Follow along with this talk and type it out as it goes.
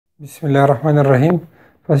Bismillah रहमान Rahim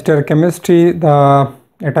first year chemistry the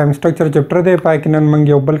atomic structure chapter दे पाए कि नन मंग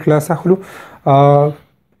यो बल क्लास अखलू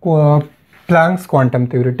प्लैंक्स क्वांटम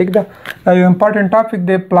थ्योरी ठीक दा यो important topic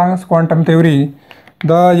they Planck's quantum theory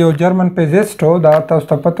the यो जर्मन पेजिस्ट हो दा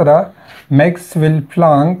तस्ता पतरा मैक्सवेल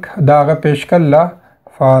प्लैंक दागा पेश कल्ला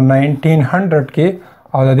 1900 के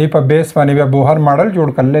और द दे पे बेस माने बे बोहर मॉडल जोड़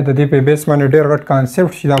कल्ले द दे पे बेस माने डेर गट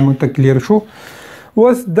कांसेप्ट शिदा मुत क्लियर शो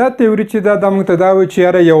वस دا تیوري چې دا موږ ته دا وایي چې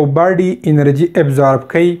یاره یو باډي انرژي ابزارب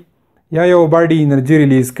کوي یا یو باډي انرژي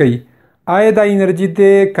ریلیز کوي آیا دا انرژي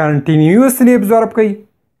ته کنټینیوسلی ابزارب کوي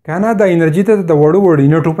که نه دا انرژي ته د وړو وړو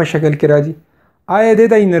یونټو په شکل کې راځي آیا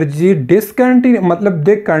دا انرژي ډسکنټینیو مطلب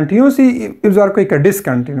د کنټینیوسلی ابزارب کوي که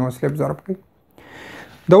ډسکنټینیوسلی ابزارب کوي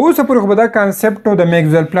د اوسه پورې خو به دا کانسپټ نو د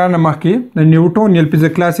میکسویل پلان نه مخکې د نیوټونیل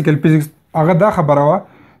فزیکس کلاسیکل فزیکس هغه دا خبره وه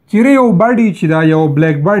چې یو باډي چې دا یو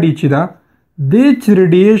بلیک باډي چې دا د چې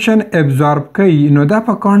ریډیشن ابزارب کوي نو دا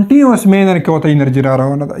په کانټینیوس مینر کې ورته انرژي را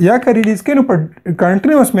روانه ده یا که ریلیز کوي نو په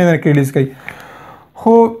کانټینیوس مینر کې ریلیز کوي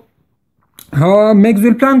خو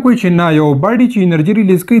میکسویل پلان کوي چې نه یو باډي چې انرژي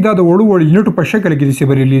ریلیز کوي دا د وړو وړو یونټو په شکل کې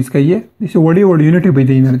داسې به ریلیز کوي داسې وړې وړې یونټې به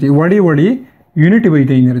د انرژي وړې وړې یونټې به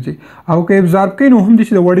د انرژي او که ابزارب کوي نو هم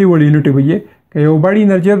داسې د وړې وړې یونټې به که یو باډي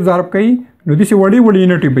انرژي ابزارب کوي نو داسې وړې وړې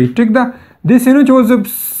یونټې به ټیک ده داسې نه چې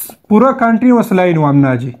اوس پوره کانټینیوس لاین وام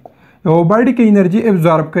نه جي یو باډي کې انرژي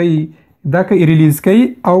ابزارب کوي دا که ریلیز کوي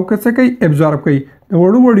او که څه کوي ابزارب کوي د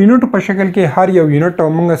وړو وړو یونټو په شکل کې هر یو یونټ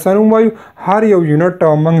ته موږ څه نوم وایو هر یو یونټ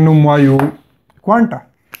ته موږ نوم وایو کوانټا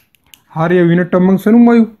هر یو یونټ ته موږ څه نوم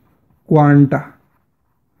وایو کوانټا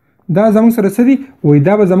دا زموږ سره څه دي وایي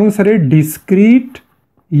دا به زموږ سره ډیسکریټ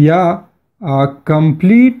یا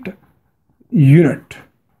کمپلیټ یونټ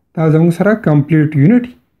دا زموږ سره کمپلیټ یونټ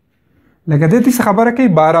لکه دې څه خبره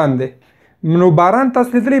کوي باران دی نو باران تاسو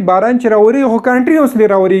لیدلی باران چې راوري خو کنټینیوسلی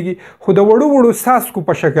راوریږي خو د وړو وړو څاڅکو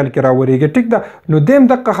په شکل کې راوریږي ټیک ده نو دیم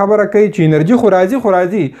دغه خبره کوي چې انرژي خو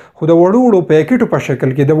راځي خو د وړو وړو پیکټو په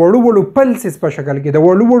شکل کې د وړو وړو پلسز په شکل کې د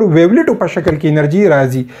وړو وړو ویولټو په شکل کې انرژي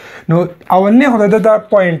راځي نو اولنې خو دا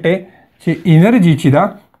پوینټ چې انرژي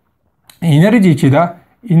چې دا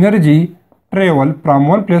انرژي travel from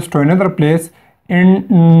one place to another place and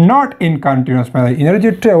not in continuous manner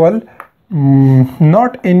energy travel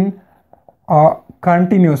not in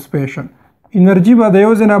continuous fashion انرژي به د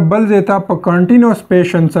یو ځای نه بل ځای ته په کنټینیوس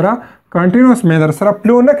فیشن سره کنټینیوس مینر سره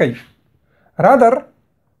فلو نه کوي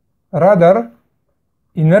رادر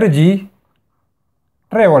انرژي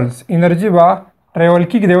ټریولز انرژي به ټریول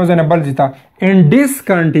کیږي د یو ځای نه بل ځای ته ان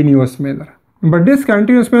ډسکنټینیوس مینر په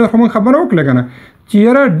ډسکنټینیوس مینر خو موږ خبره وکړه که نه چې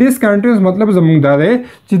یاره ډسکنټینیوس مطلب زموږ دا دی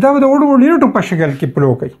چې دا به د وړو وړو یونټو په شکل کې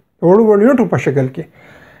فلو کوي وړو وړو یونټو په شکل کې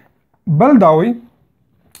بل دا وایي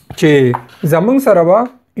چې زمونږ سره به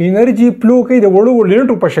انرژي فلو کوي د وړو وړو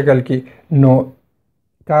یونټو په شکل کې نو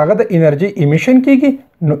که هغه د انرژي امیشن کیږي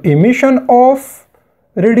نو امیشن آف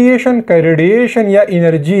ریډیشن که ریډیشن یا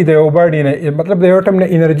انرژي د یو باډي نه مطلب د یو اټم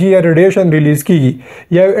نه انرژي یا ریډیشن ریلیز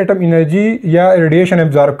کیږي یا یو اټم انرژي یا ریډیشن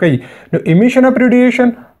ابزارب کوي نو امیشن اف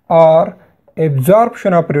ریډیشن اور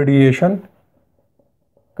ابزاربشن اف ریډیشن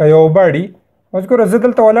که یو باډي مذکوره زه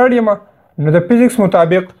دلته ولاړ یم نو د فزیکس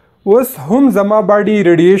مطابق اوس هم زما باډي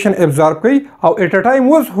ریډیشن ابزارب کوي او ایټ ا ټایم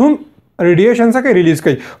اوس هم ریډیشن څه کوي ریلیز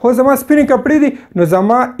کوي خو زما سپینې کپړې دي نو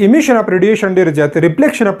زما امیشن اف ریډیشن ډېر زیات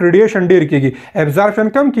ریفلیکشن اف ریډیشن ډېر کیږي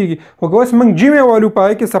ابزاربشن کم کیږي خو که اوس موږ جیمې والو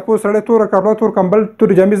پای کې سپوز سړی توره کپړه تور کمبل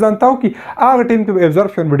تور جامې ځان تاو کړي هغه ټایم کې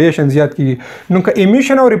ابزاربشن ریډیشن زیات کیږي نو که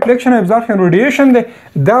امیشن او ریفلیکشن ابزاربشن ریډیشن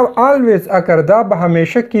دی دا آلویز اکر دا به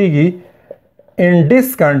همیشه کیږي in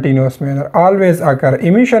discontinuous manner always occur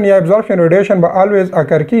emission یا absorption radiation به always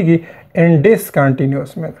occur کیږي in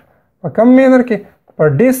discontinuous manner په کوم manner کې په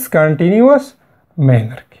discontinuous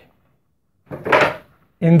manner کې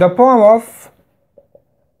in the form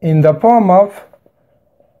of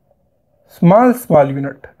small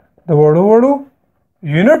unit د وړو وړو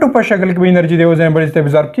یونټو په شکل کې به انرژي د یو ځای بل ځای ته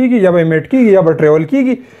ابزارب کیږي یا به میټ کیږي یا به ټریول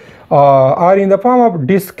کیږي or in the form of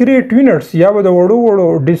discrete units یا به د وړو وړو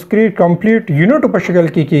discrete complete یونټو په شکل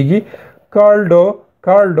کې کیږي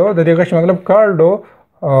کالډو د دې غش مطلب کالډو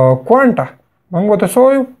کوانټا موږ ورته څه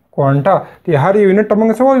وایو کوانټا د هر یو یونټ ته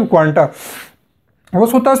موږ څه وایو کوانټا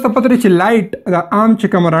اوس خو تاسو ته پته چې لایټ د عام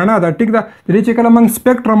چې کوم رڼا ده ټیک ده د دې چې کله موږ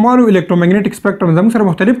سپیکټرم وایو الکترومګنیټک سپیکټرم زموږ سره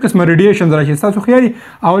مختلف قسمه ریډیشنز راشي تاسو خیالي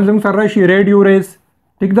اول زموږ سره راشي ریډیو ریز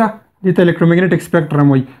ټیک ده دې ته الکترومګنیټک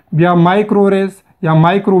سپیکټرم وایي بیا مایکرو ریز یا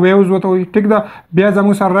مایکروویوز وته وي ټیک ده بیا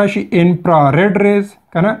زموږ سره راشي انفراریډ ریز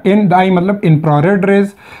که نه ان دای مطلب انفراریډ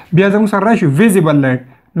ریز بیا زموږ سره راشي ویزیبل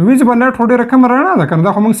لایټ نو ویزیبل لایټ خو ډېره کمه رڼا ده که نه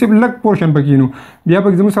دا خو موږ صرف لږ پورشن پکې نو بیا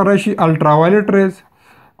پکې زموږ سره راشي الټراوایلټ ریز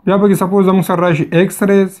بیا پکې سپوز زموږ سره راشي ایکس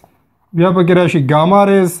ریز بیا پکې راشي ګاما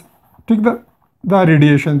ریز ټیک ده دا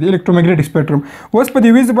ریډیشن دی الکترومګنیټک سپیکټرم. اوس په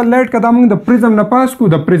دې ویزیبل لایټ کې دا موږ د پریزم نه پاس کو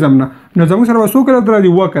د پریزم نه نو زموږ سره څو کلر درځي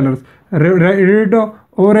و کلرز ریډ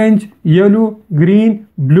اورنج یلو گرین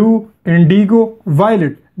بلو انډیګو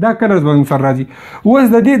وایلټ دا کلرز به موږ سره راځي. اوس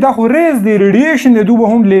د دې دا خو ریز دی ریډیشن دی دوی به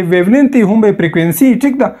هم ویولنت هم به فریکوینسي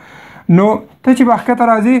ټیک ده. نو ته چې بخښته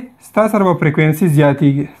راځي ستا سره به فریکوینسي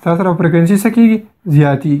زیاتیږي ستا سره به فریکوینسي څه کېږي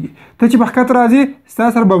زیاتیږي. ته چې بخښته راځي ستا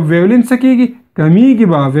سره به ویولنت څه کېږي کمیږي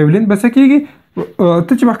به ویولنت به څه کېږي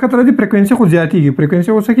ته چې بخښته راځي فریکوینسي خو زیاتیږي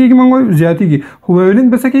فریکوینسي خو څه کېږي موږ وایو زیاتیږي خو ویولنت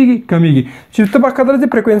به څه کېږي کمیږي. چې ته بخښته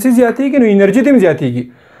راځي فریکوینسي زیاتیږي نو انرژي ته هم زیاتیږي.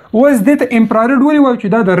 اوس دې ته انفراریډ ولې وایو چې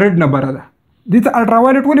دا د ریډ نه بره ده. دې ته الټرا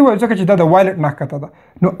وایلټ ولې وایو ځکه چې دا د وایلټ نه ښکته ده.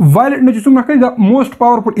 نو وایلټ نه چې څومره ښکته دا موسټ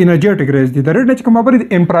پاورفل انرجیټک ریز دی. د ریډ نه چې کوم خبرې د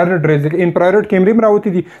انفراریډ ریز دی. انفراریډ کیمرې هم راوتې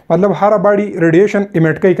دي مطلب هره باډي ریډیشن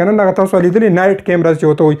ایمیټ کوي که نه هغه تاسو لیدلې نایټ کیمراز چې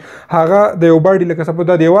ورته وایي هغه د یو باډي لکه سپوز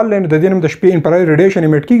دا دیوال دی نو د دې نه د شپې انفراریډ ریډیشن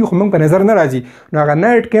ایمیټ کېږي خو موږ په نظر نه راځي. نو هغه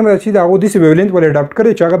نایټ کیمرا چې د هغو داسې ویولنت ولې اډاپټ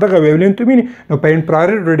کړی چې هغه دغه ویولنت وویني نو په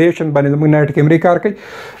انفراریډ ریډیشن باندې زموږ نایټ کیمرې کار کوي.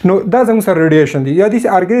 نو دا زموږ سره ریډیشن دی یا داسې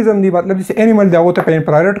ارګنیزم دی مطلب داسې انیمل دی هغو ته په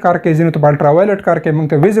انفراریډ کار کوي ځینو ته په الټرا وایلټ کار کوي. موږ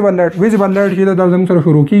ته ویزیبل لایټ چې دا زموږ سره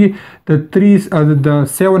شروع کېږي د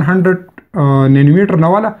 700 نینیمیټر نه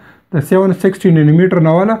والا د 760 نینیمیټر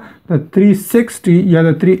نه والا د 360 یا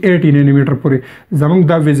د 380 نینیمیټر پورې زموږ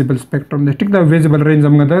دا ویزیبل سپیکټرم دی. ټیک دا ویزیبل رینج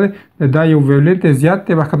زموږ دا دی دا یو ویولنت زیات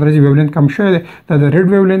دی وخت راځي ویولنت کم شوی دی دا د ریډ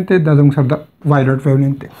ویولنت دی دا زموږ سره د وایلټ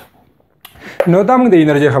ویولنت دی. نو دا موږ د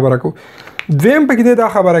انرژي خبره کوو. دویم پکې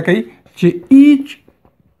دا خبره کوي چې ایچ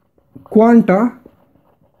کوانټا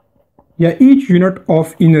یا each unit of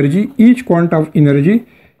energy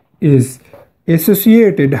is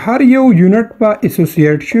associated هر یو یونټ به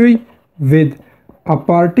associate شوی with a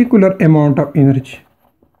particular amount of energy.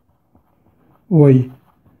 وای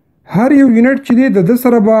هر یو یونټ چې دی د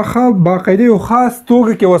سره به باقاعده یو خاص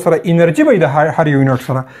توګه کې وسره انرژي به د هر یو یونټ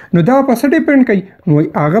سره نو دا په څه ډیپند کوي نو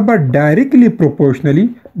هغه به ډایرکټلی پروپورشنلی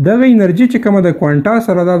دغه انرژي چې کومه د کوانټا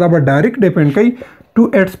سره دا به ډایرکټ ډیپند کوي to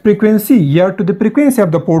its frequency یا to the frequency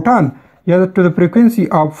of the photon یا to the frequency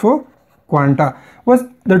of quanta. was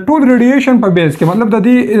the ټول ریډیشن په بیس کې مطلب د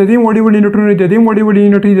دې موډي وړي یونټونه د دې موډي وړي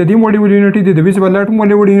یونټ د دې موډي وړي یونټ د ویزیبل لایټ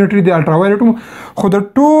موډي وړي یونټ د الټرا وایلټ خو د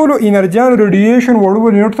ټولو انرژیان ریډیشن وړو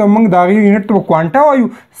یونټ ته موږ دا یونټ ته کوانټا وایو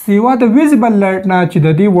سیوا د ویزیبل لایټ نه چې د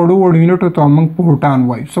دې وړو یونټ ته موږ پروټون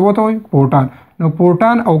وایو. څه ورته وایو پروټون. نو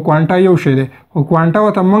پروټون او کوانټا یو شی دی او کوانټا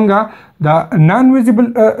ورته موږ دا نان ویزیبل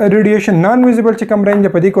ریډیشن نان ویزیبل چې کوم رینج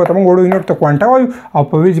په دې کې ورته موږ وړو یونټ ته کوانټا وایو او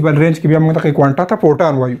په ویزیبل رینج کې بیا موږ ته کوانټا ته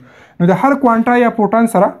پروټون وایو. نو د هر کوانټا یا پروټون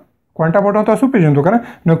سره کوانټا پروټون تاسو پیژنئ کنه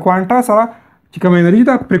نو کوانټا سره چې کوم انرژي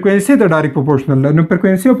دا فریکوینسي د ډایرکټ پروپورشنل نو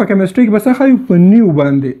فریکوینسي په کیمستري کې بس خایو په نیو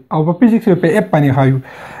باندې او په فزیکس کې په اپ باندې خایو.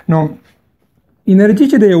 نو انرژي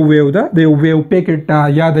چې د یو ویو ده د یو ویو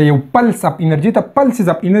پیکټ یا د یو پلس اپ انرژي ته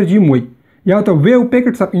پلسز اپ انرژي موي یا ته ویو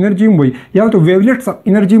پیکټس اپ انرژي موي یا ته ویولټس اپ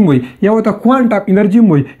انرژي موي یا ته کوانټ اپ انرژي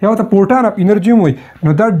موي یا ته پروټون اپ انرژي موي.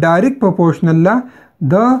 نو دا ډایرکټ پروپورشنل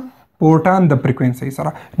د پروټون د فریکوینسي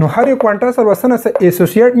سره. نو هر یو کوانټا سره وسنه سره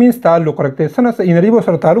اسوسییټ مینز تعلق رکھتے سنه سره انرژي به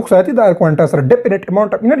سره تعلق ساتي د کوانټا سره ډیفینټ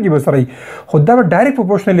اماونت اف انرژي به سره خو دا ډایرکټ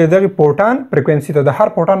پروپورشنل دی د پروټون فریکوینسي ته د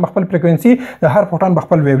هر پروټون خپل فریکوینسي د هر پروټون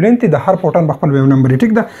خپل ویولنت د هر پروټون خپل ویو نمبر.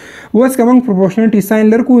 ټیک ده. اوس کوم پروپورشنالټي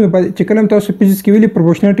ساين لرکو چې کلم تاسو فزیکس کې ویلي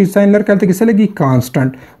پروپورشنالټي ساين لر کله کې څه لګي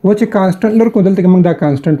کانستانت و چې کانستانت لرکو دلته موږ دا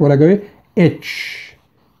کانستانت ولګوي h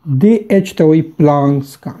دی h ته وی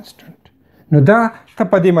پلانکس کانستانت. نو دا ته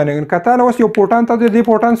په دې معنی کته نو یو پروټون ته د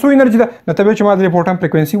پروټون سو انرژي ده نو ته چې ما د پروټون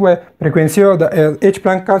فریکوینسي وای فریکوینسي او د h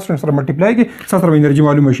پلانک کانستانت سره ملټیپلای کی سره انرژي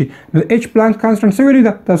معلومه شي. نو h پلانک کانستانت څه ویل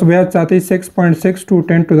ده تاسو بیا ساتي 6.6 to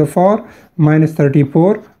 10 to the power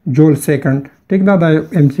 -34 جول سیکنډ. ټیک دا د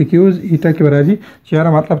ام سی کیوز ایټه کې راځي چې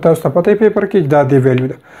یاره مطلب تاسو ته پته پیپر کې دا دی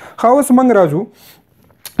ویلیو ده. خو اوس موږ راځو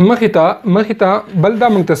مخې ته بل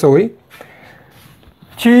دا موږ ته سوي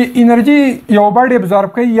چې انرژي یو باډي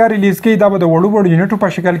ابزورب کوي یا ریلیز کوي دا به د وړو یونټو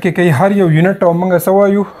په شکل کې کوي. هر یو یونټ او موږ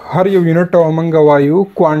سوایو هر یو یونټ او موږ وایو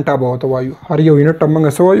کوانټا به وته وایو هر یو یونټ او موږ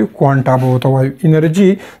سوایو کوانټا به وته وایو. انرژي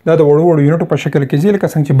دا د وړو یونټو په شکل کې ځي لکه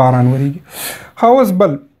څنګه چې باران وریږي. خو اوس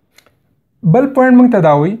بل پوینټ موږ ته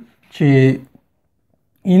دا وایي چې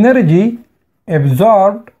انرژي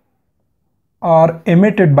absorbed or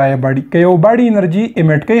emitted by a body که یو باډي انرژي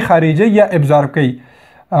emit کوي خارجي یا absorb کوي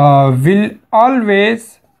will always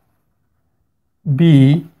be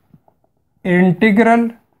integral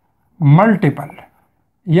multiple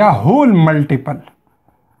یا whole multiple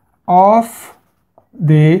of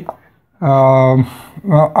the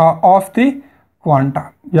quanta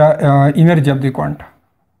یا energy of the quanta.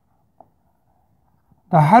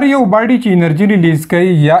 د هر یو باډي چې انرژي ریلیز کوي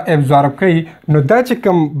یا ابزارب کوي نو دا چې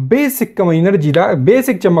کوم بیسک کوم انرژي ده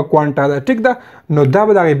بیسک چې کومه کوانټا ده ټیک ده نو دا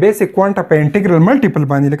به دغه بیسک کوانټا په انټیګرل ملټیپل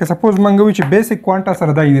باندې لکه سپوز موږ وایو چې بیسک کوانټا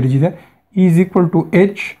سره دا انرژي ده ایز ایکوال ټو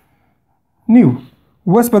اچ نیو.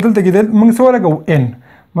 اوس په دلته کې موږ څه ولګو ان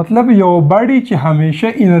مطلب یو باډي چې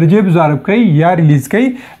همیشه انرژي ابزارب کوي یا ریلیز کوي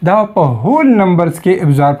دا په هول نمبرز کې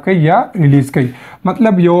ابزارب کوي یا ریلیز کوي.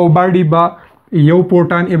 مطلب یو باډي به یو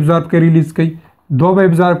پروټون ابزارب کوي ریلیز کوي دو به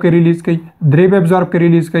ابزارب کوي ریلیز کوي درې به ابزارب کوي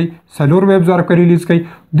ریلیز کوي څلور به ابزارب کوي ریلیز کوي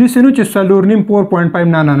داسې نو چې څلور نیم 4.5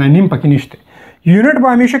 نه نیم پکې نشته. یونټ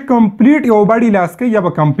به همیشه کمپلیټ یو باډي لاس کوي یا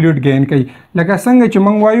به کمپلیټ ګین کوي لکه څنګه چې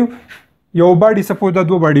موږ وایو یو باډي سپوز دا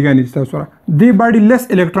دوه باډیګانې دي تاسو سره دې باډي لس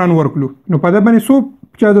الکترون ورکړو نو په دې باندې څو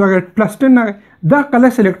چې دا پلس 10 نه دا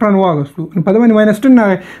کلس الکترون واغستو نو په دې باندې ماینس 10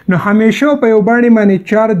 نه نو همیشه په یو باډي باندې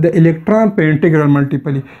چارج د الکترون په انټیګرل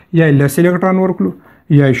ملټیپل یا لس الکترون ورکړو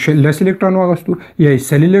یا لس الکترون واغستو یا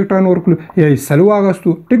سل الکترون ورکړو یا سل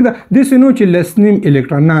واغستو ټیک ده داسې نو چې لس نیم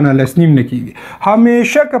الکترون نه لس نیم نه کیږي.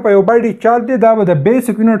 همیشه که په یو باډي چارج دی دا به د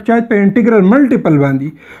بیسک یونټ چارج په انټیګرل ملټیپل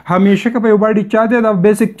باندې همیشه که په یو باډي چارج دی دا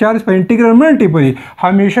بیسک چارج په انټیګرل ملټیپل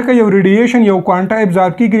همیشه که یو ریډیشن یو کوانټا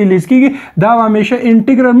ابزارب کیږي ریلیز کیږي دا همیشه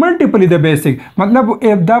انټیګرل ملټیپل د بیسک مطلب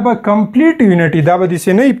دا به کمپلیټ یونټ دا به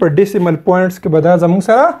داسې نه په ډیسیمل پوینټس کې به دا زموږ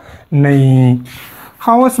سره نه.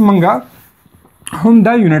 ښه اوس موږ هم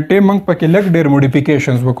دا یونټ ته موږ پکې لږ ډېر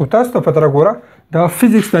موډیفیکیشنز وکړو. تاسو ته پته راګوره د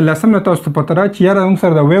فزیکس د لسم نه تاسو ته پته را چې یاره موږ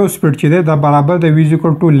سره د ویو سپیډ چې دی دا برابر د وی از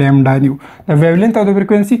ایکوال ټو لیمډا نیو د ویو لینث او د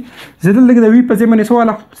فریکوینسي زه دلته د وی په ځای باندې څه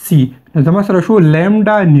واله سی نو زما سره شو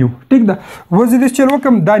لیمډا نیو ټیک ده. اوس زه داسې چل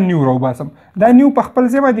وکړم دا نیو راوباسم دا نیو په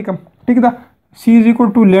خپل ځای باندې کړم ټیک ده سی از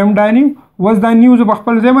ایکوال ټو لیمډا نیو اوس دا نیو زه په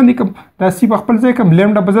خپل ځای باندې کړم دا سی په خپل ځای کړم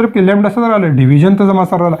لیمډا په ضرب کې لیمډا څه راغله ډیویژن ته زما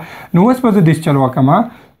سره راغله نو اوس به زه داسې چل وکړم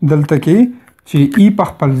دلته کې چې ای په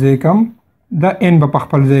خپل ځای کم دا ان به په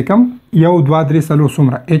خپل ځای کم یو دوه درې څلور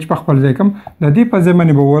څومره اچ په خپل ځای کم د دې په ځای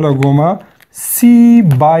باندې به ولګوم سی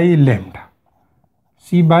بای لیمډا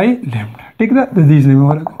ټیک ده د دې ځای مې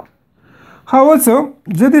ولګوم. ښه اوس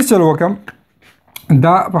زه داسې چل وکړم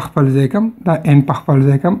دا په خپل ځای کم دا ان په خپل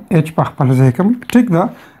ځای کم اچ په خپل ځای کم ټیک ده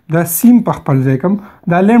دا سیم په خپل ځای کم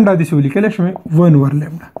دا لیمډا داسې ولیکلی شم 1 ور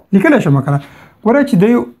لیمډا لیکلی شم که نه ګوره چې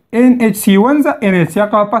د یو ان اچ سی 1 زه ان اچ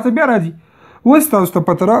یا پاسه بیا راځي. اوس تاسو ته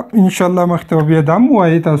پته را انشاءالله مخکې به بیا دا هم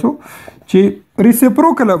ووایي تاسو چې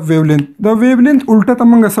ریسیپروکل ویولینت د ویولینت الټه ته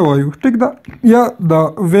موږ څه وایو ټیک ده یا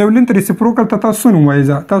د ویولینت ریسیپروکل ته تاسو نوم وایي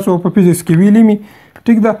تاسو په فزیکس کې ویلي مي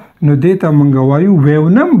ټیک ده نو دې ته موږ وایو ویو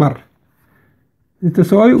نمبر دې ته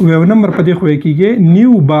څه وایو ویو نمبر په دې خو کېږي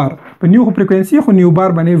نیو بار په نیو خو فریکوینسي خو نیو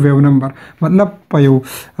بار باندې ویو نمبر مطلب په یو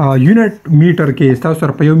یونټ میټر کې تاسو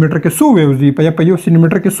سره په یو میټر کې 100 ویوز دي په یو سینټی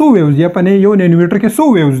میټر کې 100 ویوز دي په یو نینو میټر کې 100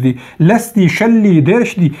 ویوز دي لس دي شل دي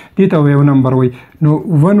دیرش دي دې ته ویو نمبر وایي. نو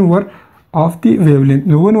 1 اوور اف دی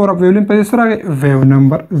ویولینت نو 1 اوور اف ویولینت په دې سره راغی ویو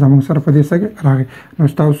نمبر زموږ سره په دې سره راغی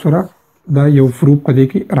نو تاسو سره دا یو فروپ په دې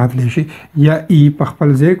کې راتلی شي یا ای په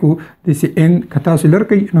خپل ځای کو داسې ان که تاسو لر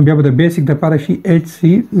کوي نو بیا به د بیسک دپاره شي اچ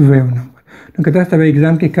سی ویو نمبر نو که تاسو ته به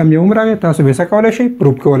اګزام کې کم یو هم راغی تاسو به څه کولی شئ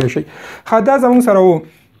پروف کولی شئ. ښه دا زموږ سره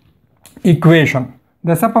و ایکویشن د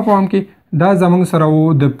څه په فارم کې دا زموږ سره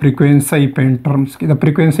و د فریکوینسۍ په ټرمز کې د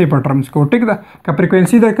فریکوینسۍ په ټرمز کې ټیک ده که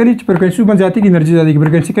فریکوینسي دا کلي چې فریکوینسي باندې زیاتېږي انرژي زیاتېږي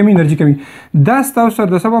فریکوینسي کمي انرژي کمي دا ستاسو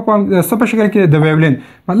سره د څه په شکل کې د ویولینت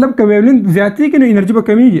مطلب که ویولینت زیاتېږي نو انرژي به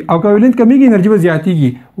کمیږي او که ویولینت کمیږي انرژي به زیاتېږي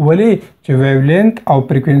ولې چې ویولینت او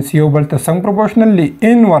فریکوینسي یو بل ته څنګه پروپورشنلی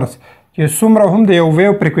انورس چې څومره هم د یو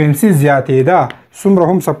ویو فریکوینسي زیاتېده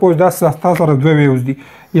څومره هم سپوز دا تاسو سره دوه ویوز دي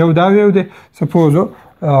یو دا ویو دی سپوز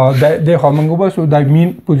د خو موږ وباسو دا مین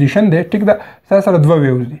پوزیشن دی ټیک ده تاسو سره دوه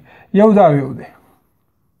ویوز دي یو دا ویو دی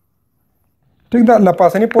ټیک ده له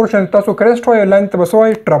پاسني پورشن تاسو کرسټ وایو لاندې ته به څه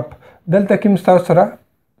وایي ټرپ دلته کې هم ستاسو سره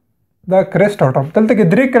دا کرسټ او ټرپ دلته کې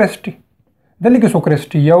درې کرسټ دي دلته کې څو کرسټ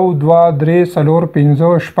دي 1 2 3 4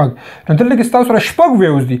 5 شپږ نو دلته کې ستاسو سره شپږ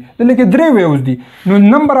ویوز دي دلته کې درې ویوز دي نو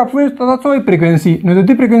نمبر اف ویوز تاسو وایي فریکوینسي نو د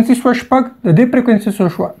دې فریکوینسي څو شپږ د دې فریکوینسي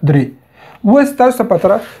څو شوه درې. اوس تاسو ته پته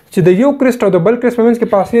را چې د یو کرسټ او د بل کرسټ په منځ کې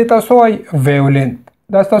فاصلې تاسو وایي ویولینت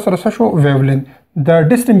دا تاسو سره څه شو ویولینت د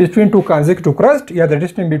ډسټنس بټوین ټو کانزیکیوټیو کرسټ یا د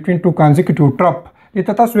ډسټنس بټوین ټو کانزیکیوټیو ټرپ دې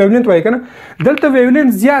ته تاسو ویولینت وایي که نه دلته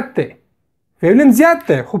ویولینت زیات دی ویولینت زیات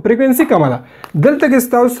دی خو فریکوینسي کمه ده دلته کې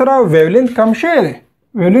ستاسو سره ویولینت کم شوی دی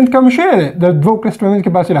ویولینت کم شوی دی د دوو کرسټ په منځ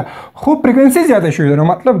کې فاصله خو فریکوینسي زیاته شوې ده نو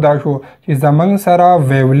مطلب دا شو چې زموږ سره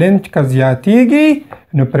ویولینت که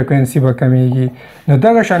زیاتېږي نو فریکوینسي به کمیږي نو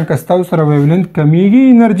دغه شان که ستاسو سره ویولینت کمیږي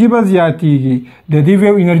انرژي به زیاتېږي د دې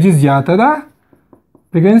ویو انرژي زیاته ده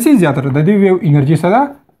فریکوینسي زیاته ده د دې ویو انرژي څه ده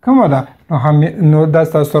کمه ده نو دا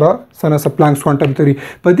تاسو سره سنس پلانکس کوانټم تیوري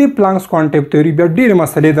په دې پلانکس کوانټم تیوري بیا ډېرې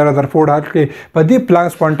مسلې در فورډ حل کړي په دې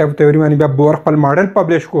پلانکس کوانټم تیوري باندې بیا بور خپل ماډل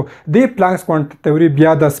پبلش کو دې پلانکس کوانټم تیوري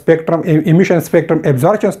بیا د سپیکټرم امیشن سپیکټرم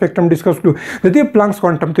ابزورپشن سپیکټرم ډیسکس کړو د دې پلانکس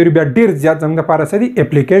کوانټم تیوري بیا ډېر زیات زموږ لپاره څه دي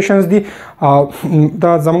اپلیکیشنز دي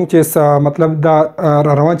دا زموږ چې مطلب دا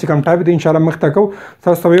روان چې کوم ټاپک دی ان شاء الله مخ ته کوو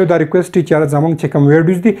تاسو ته یو دا ریکوست چې زموږ چې کوم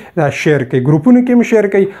ویډیوز دي دا شیر کړئ ګروپونو کې هم شیر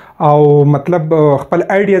کړئ او مطلب خپل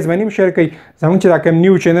آیډیاز باندې هم شیر کړئ زموږ چې دا کوم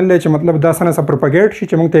نیو چینل دی چې مطلب دا سره پروپاګیټ شي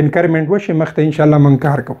چې موږ ته انکریجمنټ وشي مخ ته ان شاء الله موږ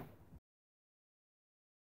کار کوو